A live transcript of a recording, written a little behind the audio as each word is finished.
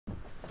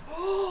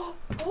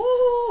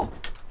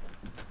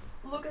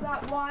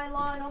that Y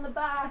line on the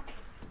back.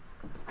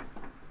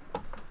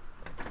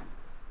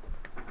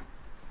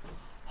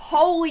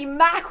 Holy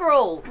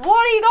mackerel!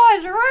 What do you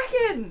guys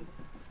reckon?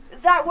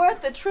 Is that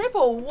worth the trip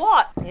or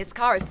what? This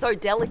car is so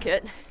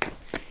delicate.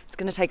 It's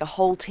gonna take a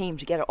whole team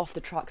to get it off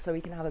the truck so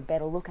we can have a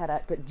better look at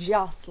it, but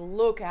just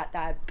look at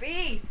that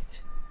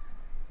beast.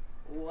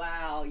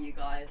 Wow, you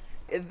guys.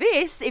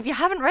 This, if you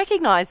haven't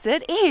recognized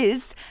it,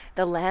 is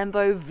the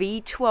Lambo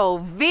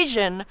V12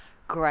 Vision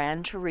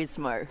Gran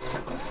Turismo.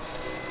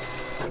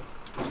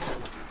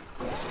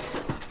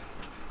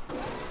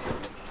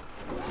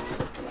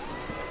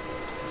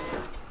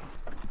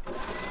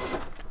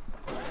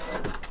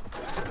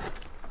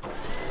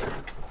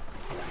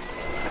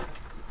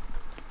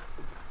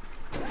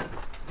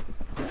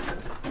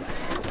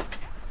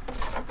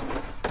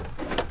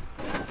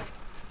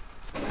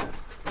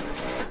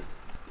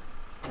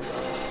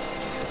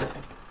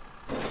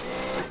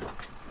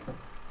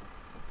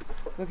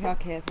 Look how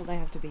careful they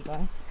have to be,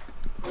 guys.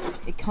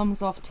 It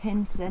comes off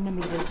 10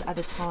 centimeters at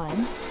a time.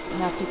 You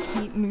have to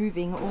keep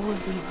moving all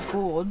of these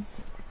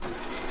boards.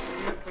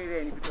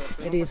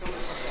 It is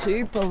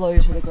super low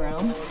to the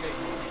ground.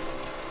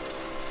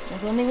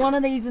 There's only one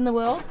of these in the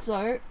world, so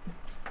you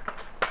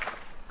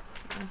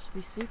have to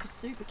be super,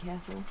 super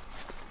careful.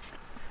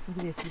 Look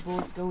at this, the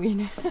boards go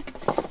in.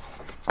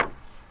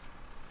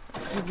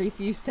 Every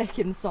few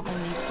seconds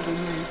something needs to be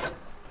moved.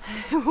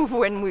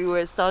 When we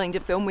were starting to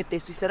film with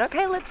this, we said,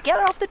 okay, let's get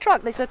it off the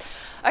truck. They said,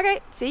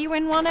 okay, see you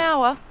in 1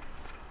 hour.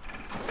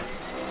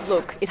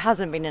 Look, it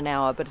hasn't been an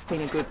hour, but it's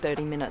been a good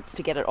 30 minutes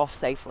to get it off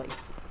safely.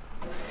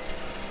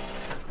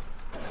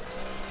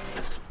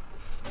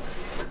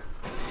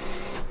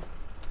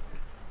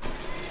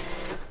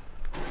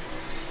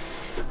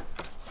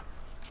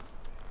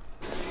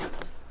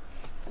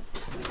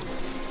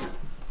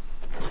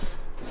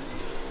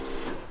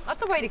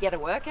 That's a way to get a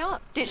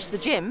workout. Ditch the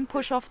gym,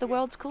 push off the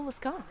world's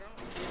coolest car.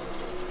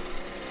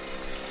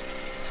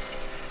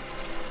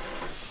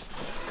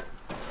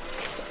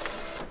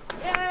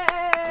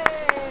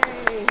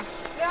 Yay!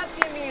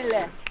 Grazie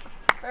mille.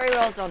 Very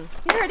well done.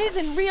 Here it is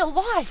in real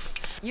life.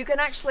 You can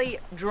actually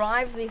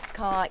drive this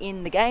car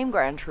in the game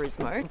Gran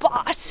Turismo,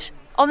 but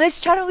on this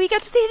channel you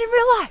get to see it in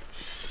real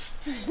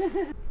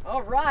life.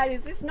 All right,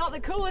 is this not the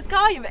coolest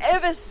car you've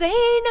ever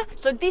seen?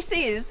 So this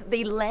is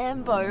the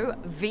Lambo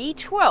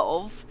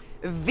V12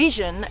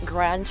 Vision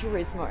Gran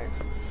Turismo.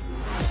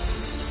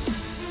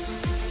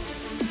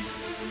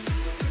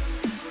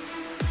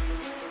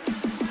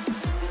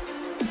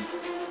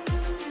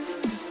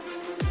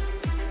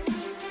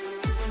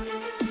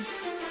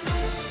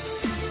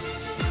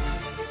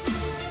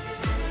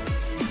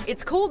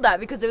 It's called that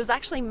because it was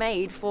actually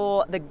made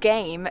for the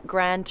game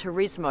Gran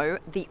Turismo,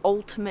 the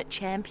Ultimate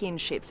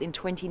Championships in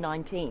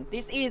 2019.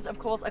 This is, of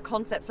course, a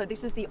concept, so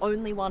this is the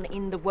only one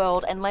in the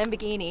world, and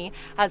Lamborghini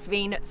has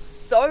been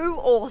so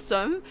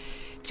awesome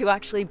to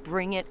actually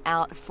bring it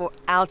out for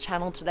our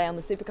channel today on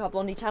the Supercar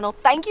Blondie channel.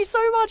 Thank you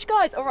so much,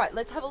 guys. All right,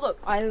 let's have a look.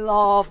 I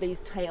love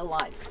these tail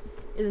lights.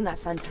 Isn't that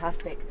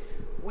fantastic?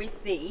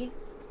 With the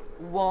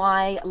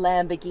Y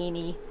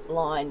Lamborghini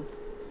line.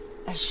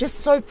 It's just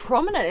so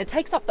prominent. It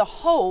takes up the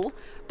whole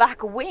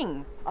back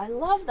wing. I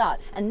love that.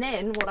 And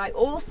then what I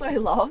also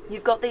love,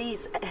 you've got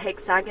these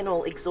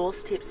hexagonal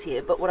exhaust tips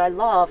here, but what I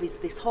love is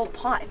this whole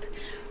pipe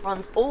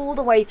runs all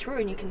the way through,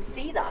 and you can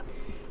see that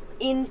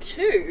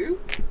into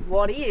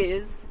what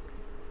is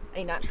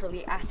a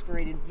naturally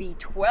aspirated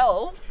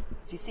V12.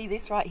 So you see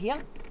this right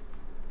here?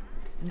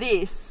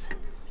 This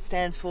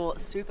stands for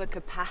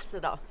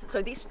supercapacitor.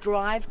 So this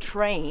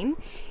drivetrain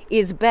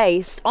is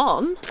based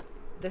on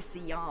the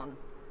Cyan.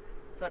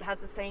 So it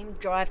has the same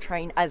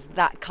drivetrain as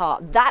that car.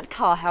 That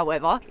car,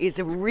 however, is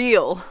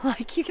real.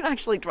 Like, you can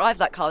actually drive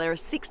that car. There are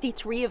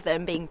 63 of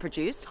them being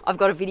produced. I've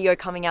got a video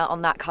coming out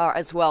on that car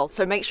as well.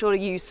 So make sure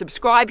you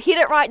subscribe. Hit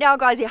it right now,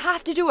 guys. You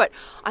have to do it.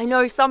 I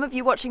know some of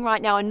you watching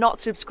right now are not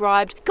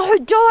subscribed. Go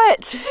do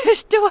it.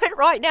 Do it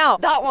right now.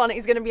 That one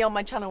is going to be on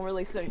my channel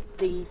really soon.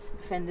 These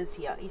fenders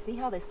here, you see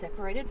how they're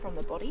separated from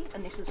the body?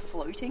 And this is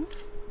floating.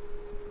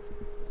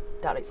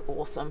 That is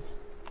awesome.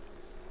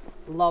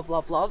 Love,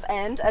 love, love.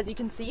 And as you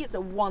can see, it's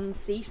a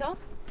one-seater,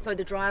 so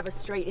the driver's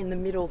straight in the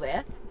middle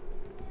there.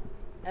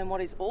 And what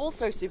is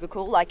also super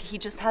cool, like, he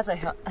just has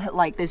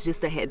there's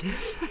just a head.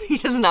 He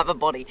doesn't have a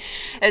body.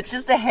 It's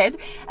just a head,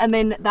 and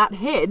then that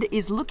head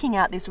is looking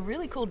at this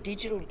really cool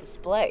digital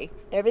display.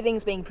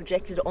 Everything's being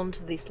projected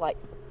onto this like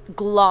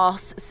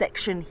glass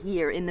section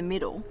here in the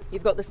middle.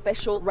 You've got the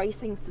special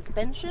racing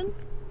suspension.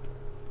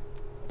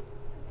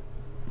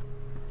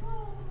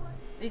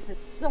 This is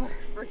so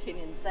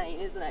freaking insane,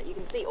 isn't it? You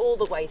can see all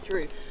the way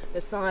through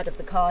the side of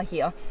the car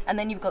here. And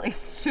then you've got this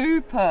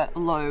super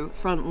low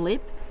front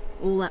lip,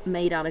 all that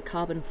made out of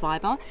carbon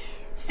fiber.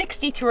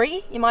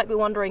 63, you might be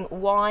wondering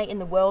why in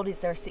the world is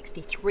there a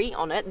 63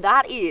 on it?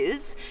 That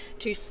is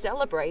to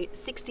celebrate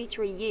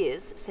 63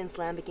 years since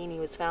Lamborghini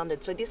was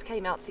founded. So this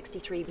came out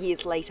 63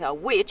 years later,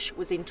 which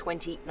was in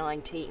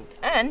 2019.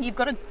 And you've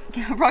got a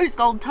rose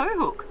gold tow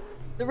hook.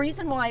 The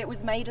reason why it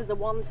was made as a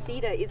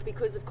one-seater is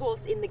because, of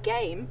course, in the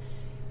game,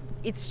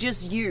 it's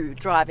just you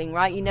driving,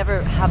 right? You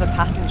never have a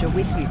passenger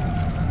with you.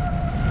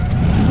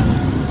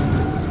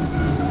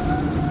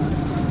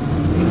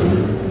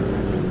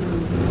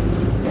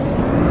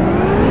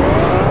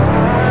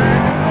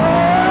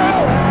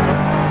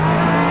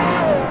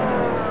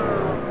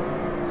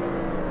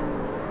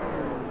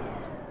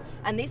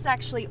 And this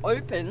actually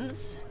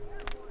opens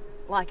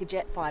like a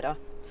jet fighter.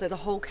 So the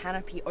whole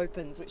canopy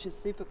opens, which is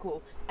super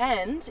cool.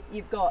 And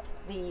you've got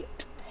the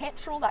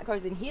petrol that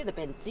goes in here, the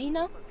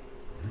benzina.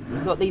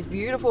 You've got these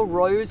beautiful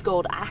rose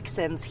gold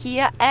accents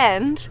here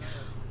and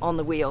on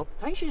the wheel.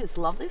 Don't you just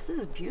love this? This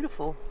is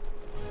beautiful.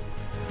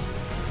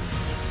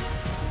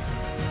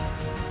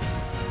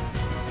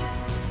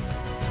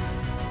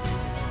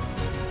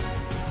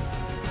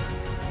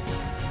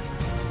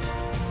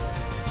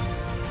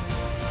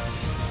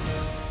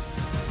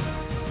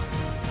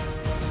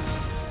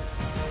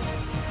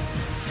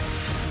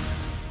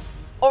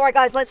 All right,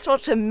 guys, let's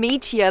talk to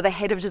Mitja, the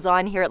head of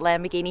design here at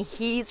Lamborghini.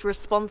 He's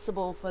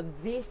responsible for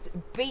this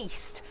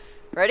beast.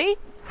 Ready?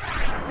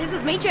 This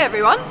is Mitja,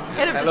 everyone,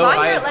 head of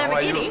design here at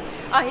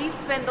Lamborghini. He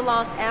spent the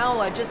last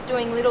hour just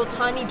doing little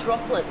tiny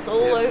droplets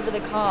all over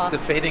the car. It's the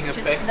fading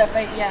effect.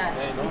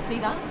 You see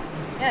that?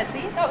 Yeah,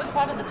 see? That was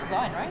part of the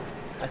design, right?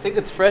 I think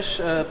it's fresh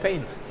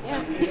paint.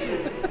 Yeah.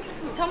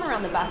 Come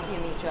around the back here,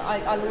 Mitja.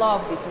 I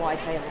love this wide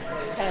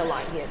tail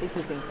light here. This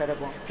is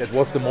incredible. That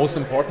was the most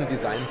important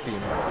design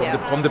theme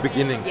from the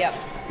beginning. Yeah.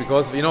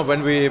 Because, you know,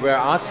 when we were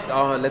asked,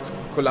 let's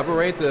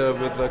collaborate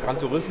with Gran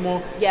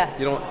Turismo,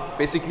 you know,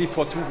 basically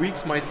for 2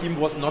 weeks my team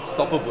was not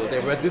stoppable. They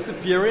were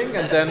disappearing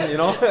and then, you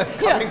know,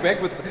 coming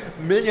back with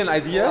a million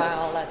ideas.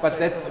 Wow, but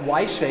that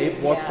Y shape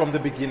was from the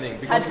beginning.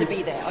 Had to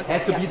be there. Okay.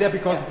 Had to be there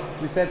because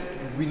we said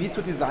we need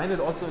to design it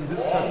also in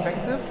this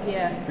perspective.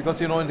 Yes. Because,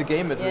 you know, in the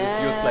game it is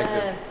used like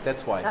this.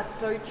 That's why. That's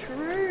so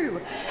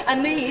true.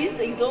 And these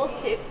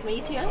exhaust tips,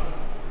 Mitja,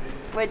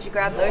 where'd you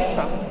grab those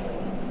from?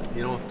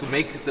 You know, to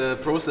make the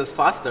process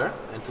faster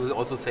and to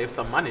also save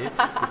some money,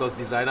 because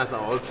designers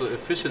are also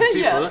efficient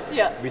people.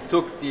 We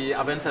took the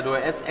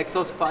Aventador S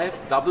exhaust pipe,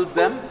 doubled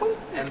them,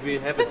 and we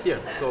have it here.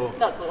 So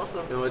that's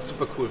awesome. You know, it's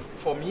super cool.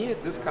 For me,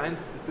 this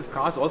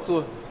car is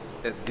also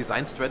a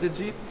design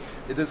strategy.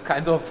 It is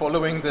kind of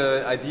following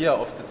the idea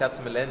of the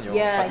Terzo Millennio,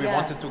 but we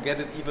wanted to get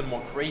it even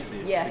more crazy.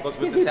 Because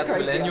with the Terzo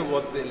Millennio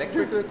was the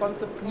electrical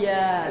concept,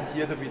 and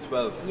here the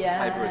V12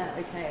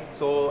 hybrid. Okay.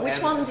 So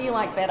which one do you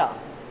like better?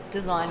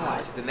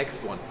 Design-wise? The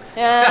next one.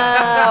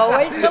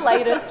 Always the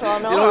latest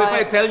one. You know, if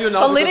I tell you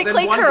now,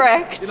 politically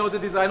correct. You know, the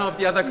designer of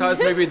the other cars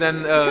maybe then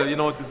you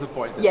know,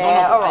 disappointed.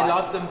 I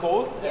love them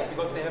both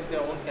because they have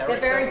their own character. They're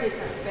very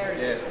different. Very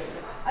different.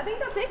 I think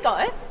that's it,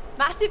 guys.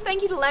 Massive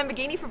thank you to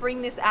Lamborghini for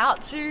bringing this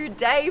out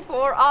today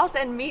for us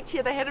and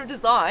Mitja, the head of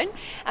design.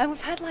 And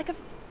we've had like a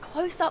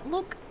close-up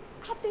look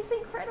at this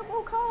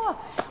incredible car.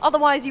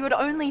 Otherwise, you would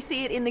only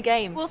see it in the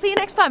game. We'll see you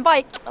next time.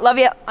 Bye. Love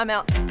you. I'm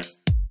out.